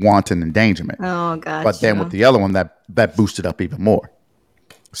wanton endangerment. Oh, God. But then with the other one, that boosted up even more.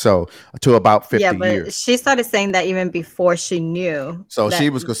 So to about 50 years. Yeah, but she started saying that even before she knew. So she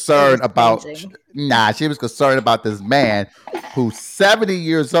was concerned about, she was concerned about this man who's 70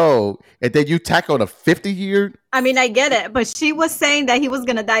 years old, and then you tack on a 50-year. I mean, I get it, but she was saying that he was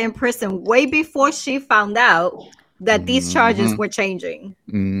going to die in prison way before she found out that these charges were changing.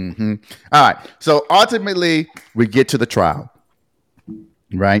 All right. So ultimately, we get to the trial,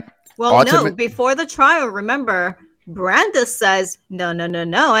 right? Well, no, before the trial, remember, Brandis says, no,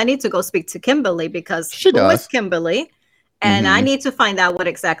 I need to go speak to Kimberly because who is Kimberly? And I need to find out what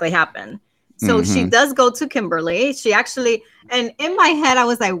exactly happened. So she does go to Kimberly. She actually, and in my head, I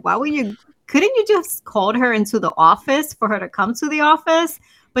was like, couldn't you just called her into the office for her to come to the office?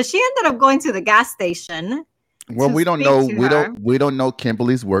 But she ended up going to the gas station. Well, we don't know. We don't know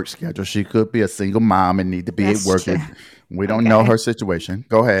Kimberly's work schedule. She could be a single mom and need to be at work. We don't know her situation.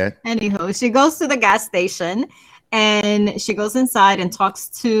 Go ahead. Anywho, she goes to the gas station. And she goes inside and talks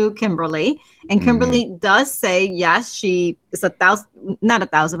to Kimberly. And Kimberly does say, yes, she is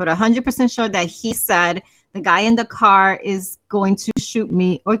 100% sure that he said the guy in the car is going to shoot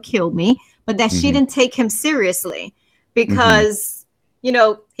me or kill me, but that she didn't take him seriously because,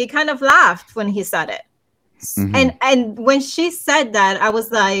 he kind of laughed when he said it. And when she said that, I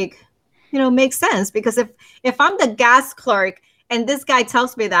was like, makes sense, because if I'm the gas clerk and this guy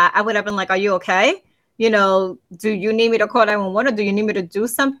tells me that, I would have been like, are you okay? Do you need me to call 911 or do you need me to do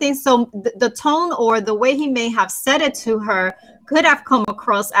something? So the tone or the way he may have said it to her could have come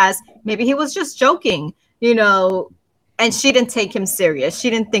across as maybe he was just joking, and she didn't take him serious. She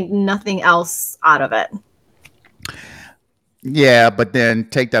didn't think nothing else out of it. Yeah, but then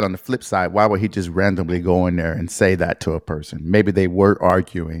take that on the flip side. Why would he just randomly go in there and say that to a person? Maybe they were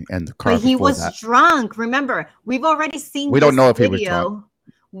arguing in the But car he before was that. drunk. Remember, we've already seen We don't this know if he was drunk. video.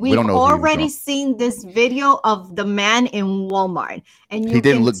 We We've don't know if he was already drunk. seen this video of the man in Walmart. And He you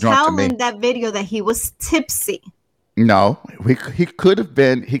didn't can look drunk to tell me. in that video that he was tipsy. No, he could have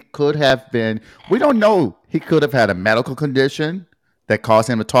been. He could have been. We don't know. He could have had a medical condition that caused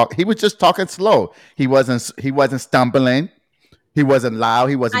him to talk. He was just talking slow. He wasn't. He wasn't stumbling. He wasn't loud.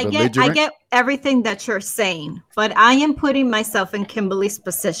 He wasn't I belligerent. get everything that you're saying, but I am putting myself in Kimberly's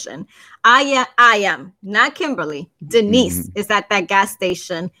position. I am not Kimberly. Denise Mhm. is at that gas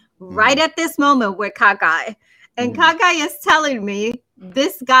station right at this moment with Kakai. And Mhm. Kakai is telling me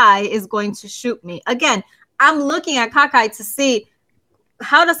this guy is going to shoot me. Again, I'm looking at Kakai to see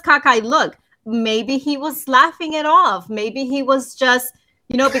how does Kakai look? Maybe he was laughing it off. Maybe he was just,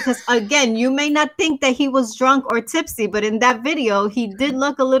 because again, you may not think that he was drunk or tipsy, but in that video, he did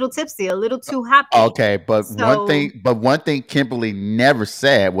look a little tipsy, a little too happy. Okay, but So one thing Kimberly never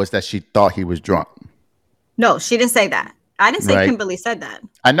said was that she thought he was drunk. no, she didn't say that. I didn't say Right? Kimberly said that.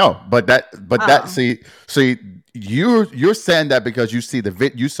 I know, but that Oh, see you're saying that because you saw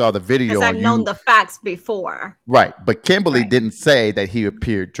the because video I've and known you the facts before. right, but Kimberly Right. didn't say that he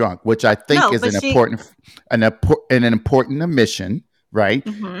appeared drunk, which I think No, is but she, an important omission, right?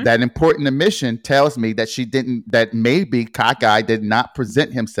 mhm. That important omission tells me that that maybe Cockeye did not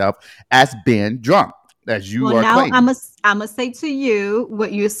present himself as being drunk, as you Well, are now claiming. I'm gonna say to you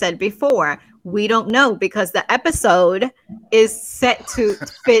what you said before. We don't know because the episode is set to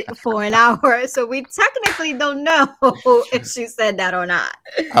fit for an hour, so we technically don't know if she said that or not.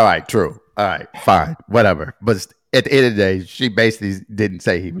 All right, true. All right, fine, whatever. But at the end of the day, she basically didn't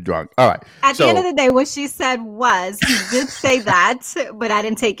say he was drunk. All right, At the end of so the day, what she said was he did say that, but I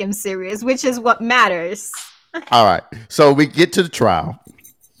didn't take him serious, which is what matters. all right, so we get to the trial.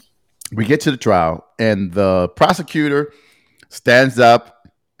 We get to the trial, and the prosecutor stands up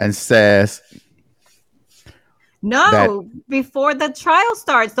and says that No, before the trial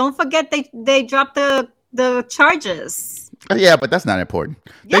starts, don't forget they dropped the charges. yeah, but that's not important.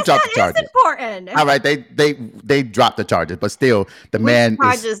 They Yes, dropped the that is charges. important. All right, they dropped the charges, but still, the Which man is.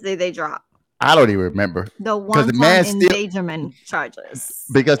 charges did they drop? I don't even remember The because wanton endangerment charges.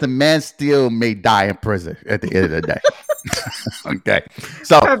 the man still may die in prison at the end of the day. Okay,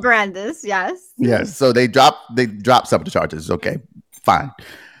 so For Brandis, yes. yes, so they dropped some of the charges. Okay, fine.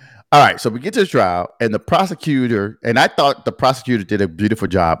 All right, so we get to the trial, and the prosecutor, and I thought the prosecutor did a beautiful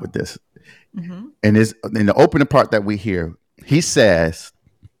job with this. Mm-hmm. And in the opening part that we hear, he says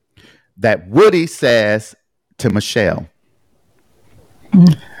that Woody says to Michelle,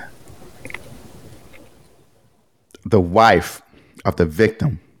 the wife of the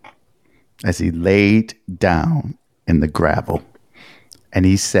victim, as he laid down in the gravel, and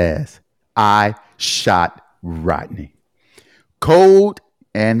he says, "I shot Rodney." Cold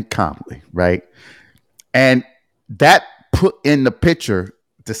and calmly, right? And that put in the picture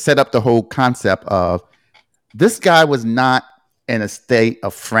to set up the whole concept of this guy was not in a state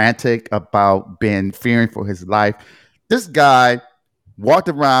of frantic about being fearing for his life. This guy walked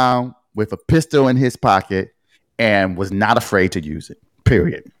around with a pistol in his pocket and was not afraid to use it.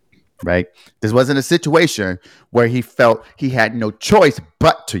 Period. Right? This wasn't a situation where he felt he had no choice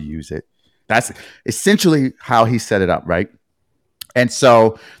but to use it. That's essentially how he set it up, right? And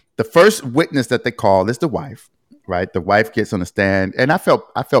so the first witness that they call is the wife, right? The wife gets on the stand, and I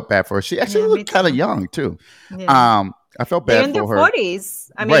felt bad for her. She actually Yeah, me looked kind of too. young too. Yeah. I felt They're bad in their for her. 40s.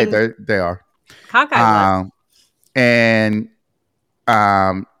 I Right, mean, they are. Hawkeye was. And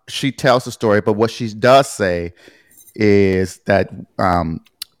she tells the story, but what she does say is that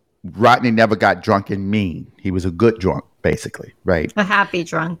Rodney never got drunk and mean. He was a good drunk, basically, right? A happy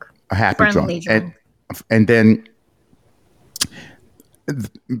drunk. A happy Friendly drunk. drunk. And then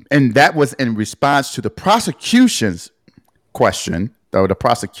and that was in response to the prosecution's question, or the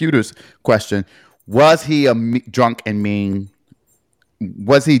prosecutor's question, was he drunk and mean?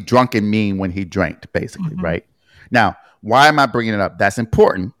 Was he drunk and mean when he drank, basically, Mm-hmm. right? Now, why am I bringing it up? That's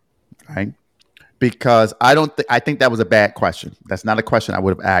important, right? Because I think that was a bad question. That's not a question I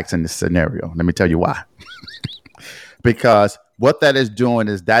would have asked in this scenario. Let me tell you why. Because what that is doing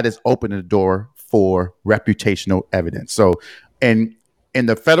is that is opening the door for reputational evidence. So, in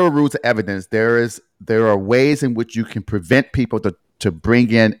the federal rules of evidence, there are ways in which you can prevent people to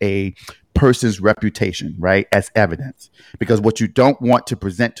bring in a person's reputation, right, as evidence. Because what you don't want to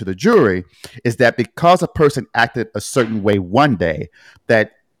present to the jury is that because a person acted a certain way one day,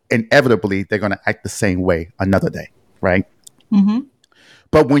 that inevitably they're going to act the same way another day, right? Mm-hmm.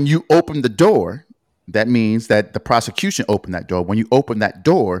 But when you open the door that means that the prosecution opened that door. When you open that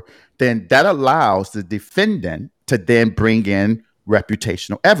door, then that allows the defendant to then bring in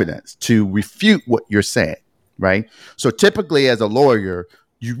reputational evidence to refute what you're saying, right? So typically, as a lawyer,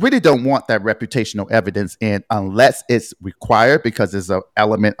 you really don't want that reputational evidence in unless it's required because it's an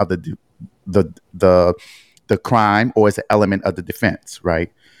element of the crime or it's an element of the defense,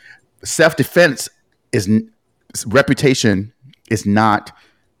 right? Self-defense is reputation is not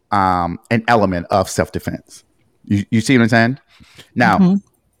an element of self-defense. You see what I'm saying? Now,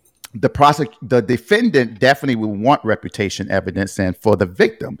 the defendant definitely will want reputation evidence and for the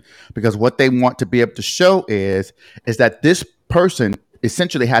victim, because what they want to be able to show is that this person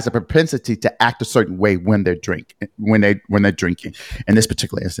essentially has a propensity to act a certain way when they're drinking in this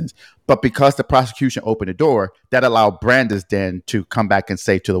particular instance. But because the prosecution opened the door, that allowed Brandes then to come back and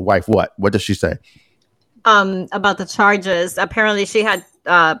say to the wife, what does she say? About the charges. Apparently she had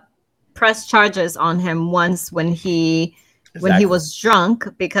pressed charges on him once when he was drunk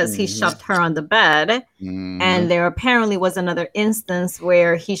because he shoved her on the bed. And there apparently was another instance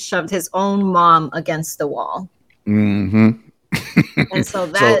where he shoved his own mom against the wall. And so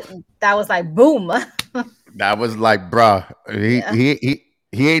that was like boom. That was like, bruh,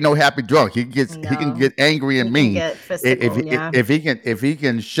 he ain't no happy drunk. He can get angry and mean. If he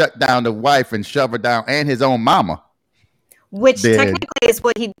can shut down the wife and shove her down and his own mama, which technically is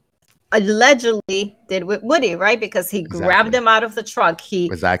what he allegedly did with Woody, right? Because he grabbed him out of the truck. He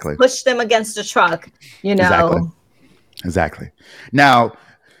pushed him against the truck. Exactly. Now,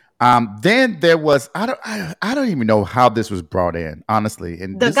 then there was I don't even know how this was brought in, honestly.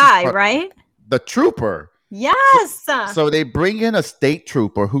 And the guy, right? The trooper. Yes. So they bring in a state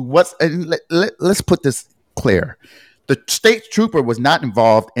trooper who was. And let's put this clear: the state trooper was not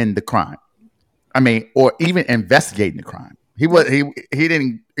involved in the crime. I mean, or even investigating the crime. He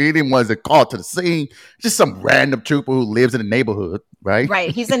didn't was called to the scene. Just some random trooper who lives in the neighborhood, right? Right.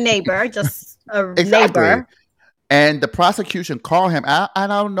 He's a neighbor, just a neighbor. And the prosecution called him. I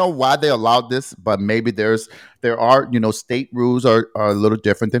don't know why they allowed this, but maybe there are state rules are a little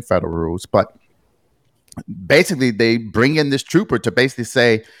different than federal rules. But basically, they bring in this trooper to basically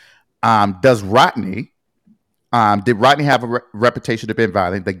say, did Rodney have a reputation of being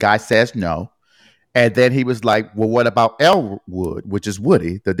violent? The guy says no. And then he was like, well, what about Elwood, which is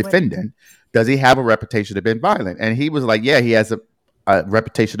Woody, the defendant? Does he have a reputation of being violent? And he was like, yeah, he has a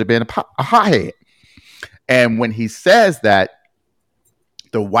reputation of being a hothead. And when he says that,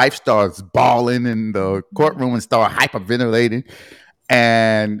 the wife starts bawling in the courtroom and starts hyperventilating.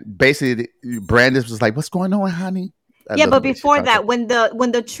 And basically, Brandes was like, what's going on, honey? But before that, when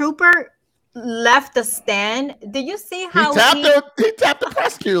the trooper left the stand, did you see how he tapped the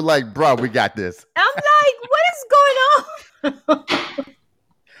prosecutor like, bro, we got this. I'm like, what is going on?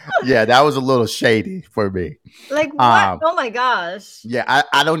 Yeah, that was a little shady for me. Like, what? Oh my gosh. Yeah,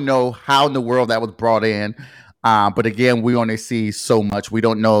 I don't know how in the world that was brought in. But again, we only see so much. We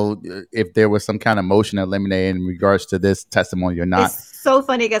don't know if there was some kind of motion eliminated in regards to this testimony or not. It's so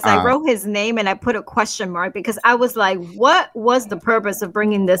funny because I wrote his name and I put a question mark because I was like, what was the purpose of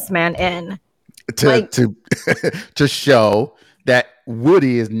bringing this man in? To show that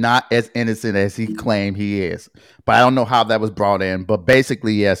Woody is not as innocent as he claimed he is. But I don't know how that was brought in. But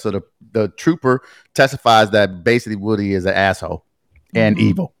basically, yeah, so the trooper testifies that basically Woody is an asshole and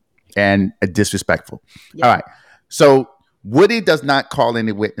evil and disrespectful. Yeah. All right. So Woody does not call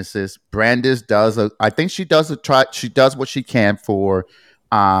any witnesses. Brandes does. I think she does she does what she can for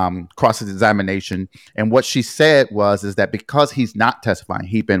cross-examination. And what she said is that because he's not testifying,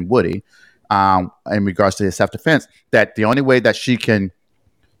 he been Woody, in regards to his self-defense, that the only way that she can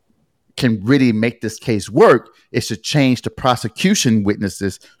really make this case work is to change the prosecution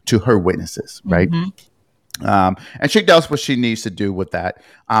witnesses to her witnesses, right? And she does what she needs to do with that.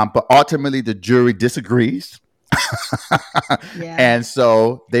 But ultimately, the jury disagrees. And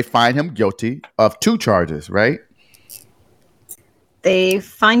so they find him guilty of 2 charges, right? They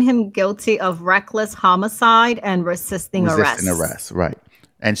find him guilty of reckless homicide and resisting arrest. Right.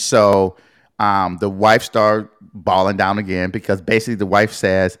 And so the wife started bawling down again because basically the wife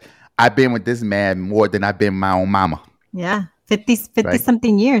says, I've been with this man more than I've been my own mama. Yeah. 50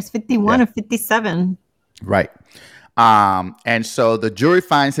 something years, 51 or 57. Right. And so the jury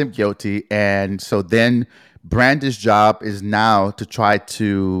finds him guilty. And so then Brandes' job is now to try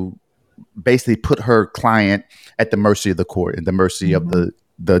to basically put her client at the mercy of the court and the mercy of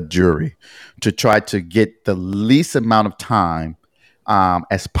the jury to try to get the least amount of time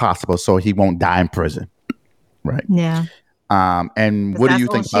as possible so he won't die in prison. Right. Yeah. And what do you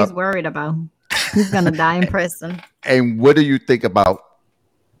think she's worried about? He's going to die in prison. And what do you think about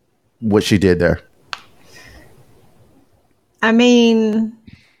what she did there? I mean,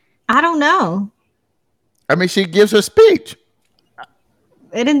 I don't know. I mean, she gives her speech.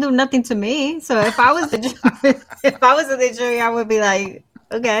 It didn't do nothing to me. So if I was the jury, if I was in the jury, I would be like,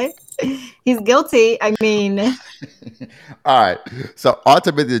 okay, he's guilty. I mean, All right. So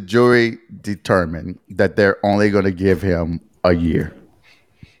ultimately, the jury determined that they're only going to give him a year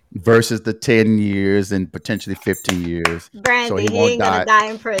versus the 10 years and potentially 15 years. Brandy, So he ain't gonna die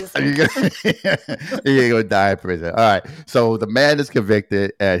in prison. He ain't gonna die in prison. All right. So the man is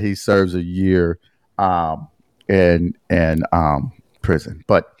convicted and he serves a year in prison.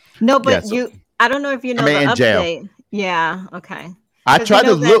 But No, but yeah, so, I don't know if you know in the jail. update. Yeah, okay. I 'Cause tried you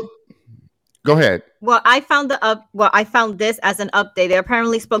know to that- look. Go ahead. Well, I found this as an update. They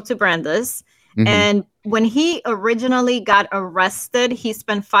apparently spoke to Brandes, Mhm. and when he originally got arrested, he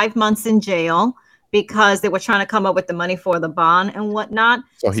spent 5 months in jail because they were trying to come up with the money for the bond and whatnot.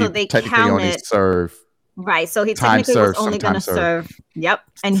 So he they technically only counted served. right. So he time technically was served, only going to sometime served. serve. Yep,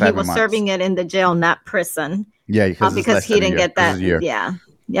 and he 7 was months. serving it in the jail, not prison, Yeah, because he didn't get that. year. Yeah.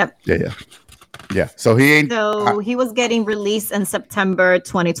 Yep. Yeah. So he ain't. So he was getting released in September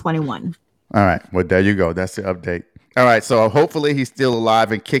 2021. All right. Well, there you go. That's the update. All right. So hopefully he's still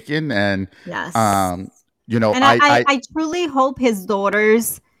alive and kicking. And Yes. you know, And I truly hope his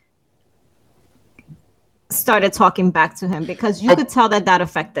daughters started talking back to him because you could tell that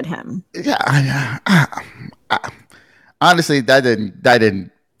affected him. Yeah. Honestly, that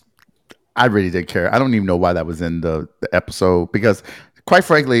didn't. I really didn't care. I don't even know why that was in the episode because, quite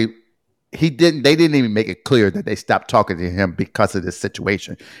frankly, they didn't even make it clear that they stopped talking to him because of this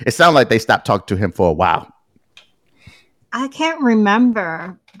situation. It sounded like they stopped talking to him for a while. I can't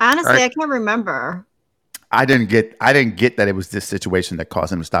remember. Honestly, Right. I can't remember. I didn't get that it was this situation that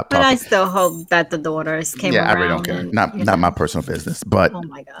caused him to stop But talking. I still hope that the daughters came around. I really don't care. and, Not my personal business. But oh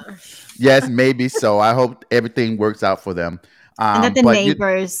my gosh. yes, maybe so. I hope everything works out for them. And that the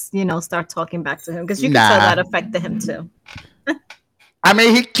neighbors, start talking back to him because you can tell that affected him too. I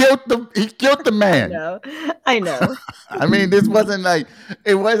mean, he killed the man. I know. I mean, this wasn't like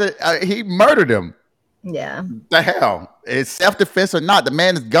he murdered him. Yeah. The hell, it's self-defense or not? The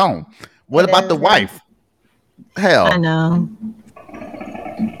man is gone. What about the wife? Hell, I know.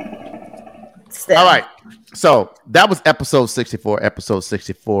 Still. All right. So that was episode 64. Episode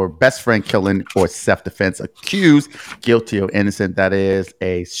 64, best friend killing or self-defense, accused, guilty or innocent. That is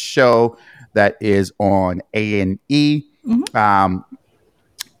a show that is on A&E. Mm-hmm.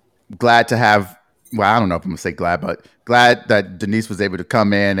 Glad to have. Well, I don't know if I'm gonna say glad, but glad that Denise was able to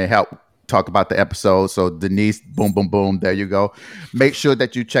come in and help talk about the episode. So Denise, boom, boom, boom. There you go. Make sure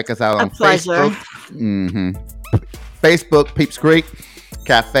that you check us out on Facebook. Facebook, Peeps Creek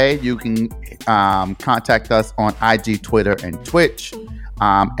Cafe. You can contact us on IG, Twitter, and Twitch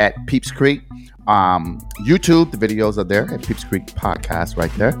at Peeps Creek. YouTube, the videos are there at Peeps Creek Podcast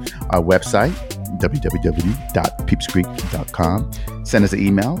right there. Our website, www.peepscreek.com. Send us an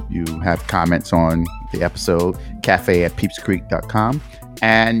email. You have comments on the episode, cafe@peepscreek.com.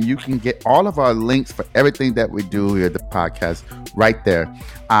 And you can get all of our links for everything that we do here at the podcast right there.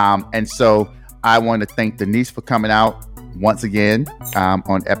 And so I want to thank Denise for coming out once again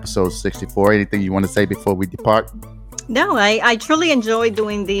on episode 64. Anything you want to say before we depart? No, I truly enjoy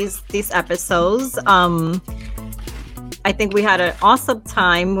doing these episodes. I think we had an awesome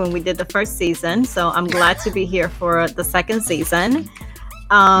time when we did the first season, so I'm glad to be here for the second season.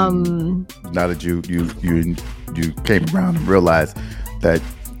 Now that you came around and realized that,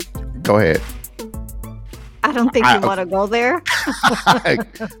 go ahead. I don't think you want to go there.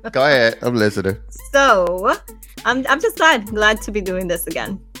 Go ahead, I'm listening. So I'm just glad to be doing this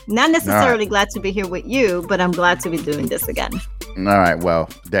again. Not necessarily glad to be here with you, but I'm glad to be doing this again. All right, well,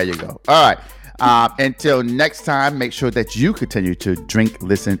 there you go. All right. Until next time, make sure that you continue to drink,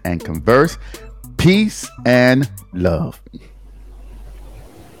 listen, and converse. Peace and love.